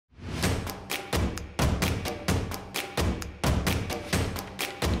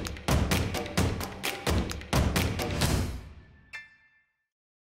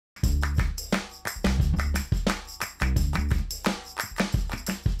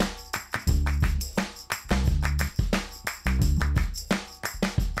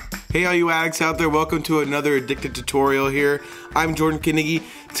Hey all you addicts out there, welcome to another addicted tutorial here. I'm Jordan Kinnigy.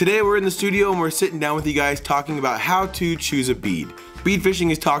 Today we're in the studio and we're sitting down with you guys talking about how to choose a bead. Bead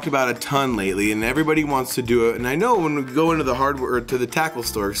fishing is talked about a ton lately and everybody wants to do it, and I know when we go into the hardware, or to the tackle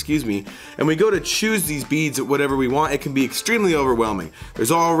store, and we go to choose these beads at whatever we want, it can be extremely overwhelming. There's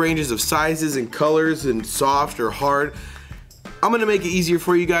all ranges of sizes and colors and soft or hard. I'm going to make it easier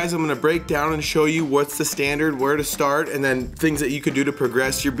for you guys. I'm going to break down and show you what's the standard, where to start, and then things that you could do to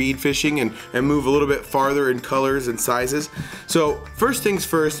progress your bead fishing and move a little bit farther in colors and sizes. So first things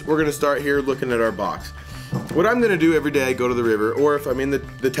first, we're going to start here looking at our box. What I'm going to do every day I go to the river, or if I'm in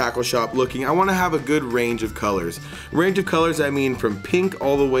the tackle shop looking, I want to have a good range of colors. Range of colors, I mean from pink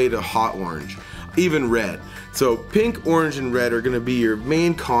all the way to hot orange, even red. So pink, orange, and red are going to be your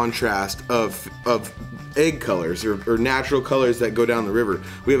main contrast of egg colors or natural colors that go down the river.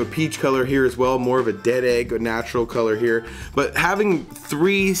 We have a peach color here as well, more of a dead egg, a natural color here. But having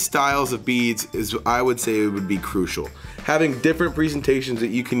three styles of beads is, I would say, would be crucial. Having different presentations that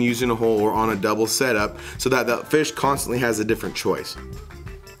you can use in a hole or on a double setup so that the fish constantly has a different choice.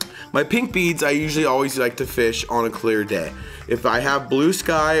 My pink beads I usually always like to fish on a clear day. If I have blue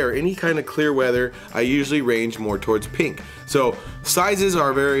sky or any kind of clear weather, I usually range more towards pink. So sizes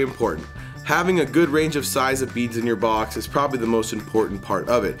are very important. Having a good range of size of beads in your box is probably the most important part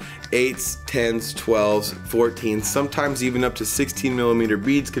of it. 8s, 10s, 12s, 14s, sometimes even up to 16mm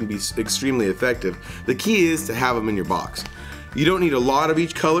beads can be extremely effective. The key is to have them in your box. You don't need a lot of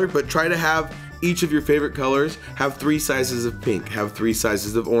each color, but try to have each of your favorite colors. Have 3 sizes of pink, have 3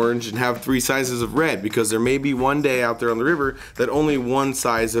 sizes of orange, and have 3 sizes of red, because there may be one day out there on the river that only one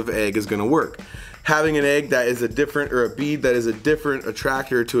size of egg is going to work. Having an egg that is a different, or a bead that is a different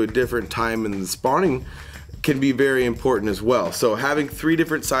attractor to a different time in the spawning can be very important as well. So having 3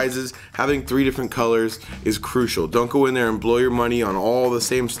 different sizes, having 3 different colors is crucial. Don't go in there and blow your money on all the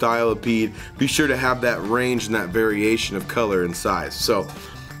same style of bead. Be sure to have that range and that variation of color and size. So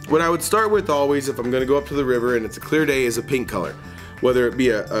what I would start with always, if I'm going to go up to the river and it's a clear day, is a pink color. Whether it be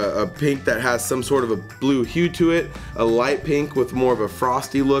a pink that has some sort of a blue hue to it, a light pink with more of a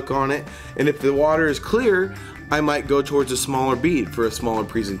frosty look on it, and if the water is clear, I might go towards a smaller bead for a smaller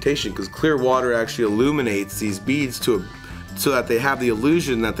presentation, because clear water actually illuminates these beads so that they have the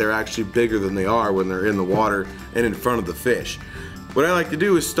illusion that they're actually bigger than they are when they're in the water and in front of the fish. What I like to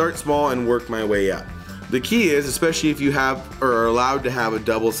do is start small and work my way up. The key is, especially if you have or are allowed to have a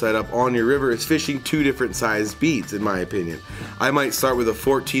double setup on your river, is fishing 2 different sized beads, in my opinion. I might start with a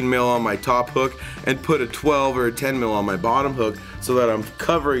 14mm on my top hook and put a 12 or a 10mm on my bottom hook so that I'm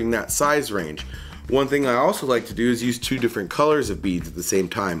covering that size range. One thing I also like to do is use 2 different colors of beads at the same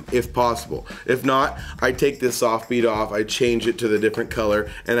time, if possible. If not, I take this soft bead off, I change it to the different color,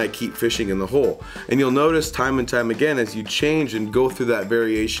 and I keep fishing in the hole. And you'll notice time and time again as you change and go through that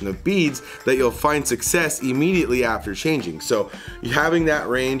variation of beads that you'll find success immediately after changing. So having that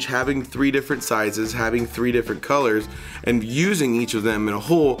range, having 3 different sizes, having 3 different colors, and using each of them in a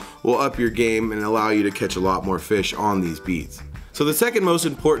hole will up your game and allow you to catch a lot more fish on these beads. So the second most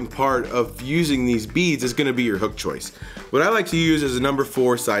important part of using these beads is going to be your hook choice. What I like to use is a number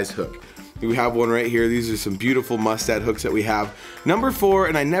 4 size hook. We have one right here. These are some beautiful mustad hooks that we have. Number 4,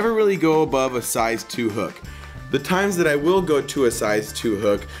 and I never really go above a size 2 hook. The times that I will go to a size 2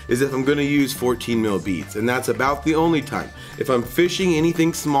 hook is if I'm going to use 14mm beads, and that's about the only time. If I'm fishing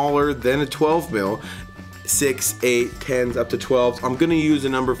anything smaller than a 12mm, 6, 8, 10s, up to 12s, I'm going to use a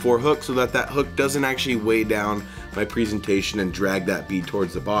number 4 hook so that that hook doesn't actually weigh down my presentation and drag that bead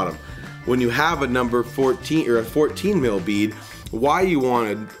towards the bottom. When you have a number 14 or a 14mm bead, why you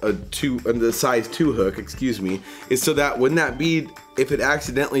want the size 2 hook, is so that when that bead, if it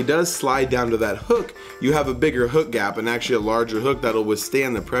accidentally does slide down to that hook, you have a bigger hook gap and actually a larger hook that'll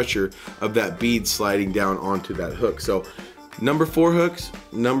withstand the pressure of that bead sliding down onto that hook. So number 4 hooks,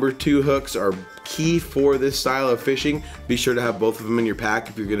 number 2 hooks are key for this style of fishing. Be sure to have both of them in your pack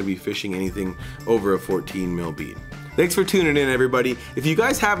if you're going to be fishing anything over a 14mm bead. Thanks for tuning in, everybody. If you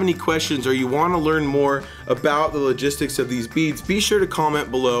guys have any questions or you want to learn more about the logistics of these beads, be sure to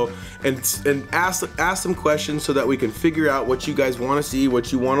comment below and ask some questions so that we can figure out what you guys want to see,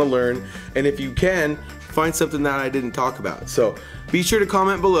 what you want to learn, and if you can, find something that I didn't talk about. So be sure to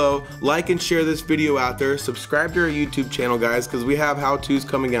comment below, like and share this video out there, subscribe to our YouTube channel, guys, because we have how-tos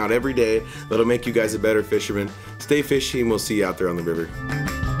coming out every day that'll make you guys a better fisherman. Stay fishy and we'll see you out there on the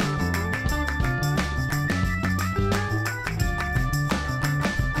river.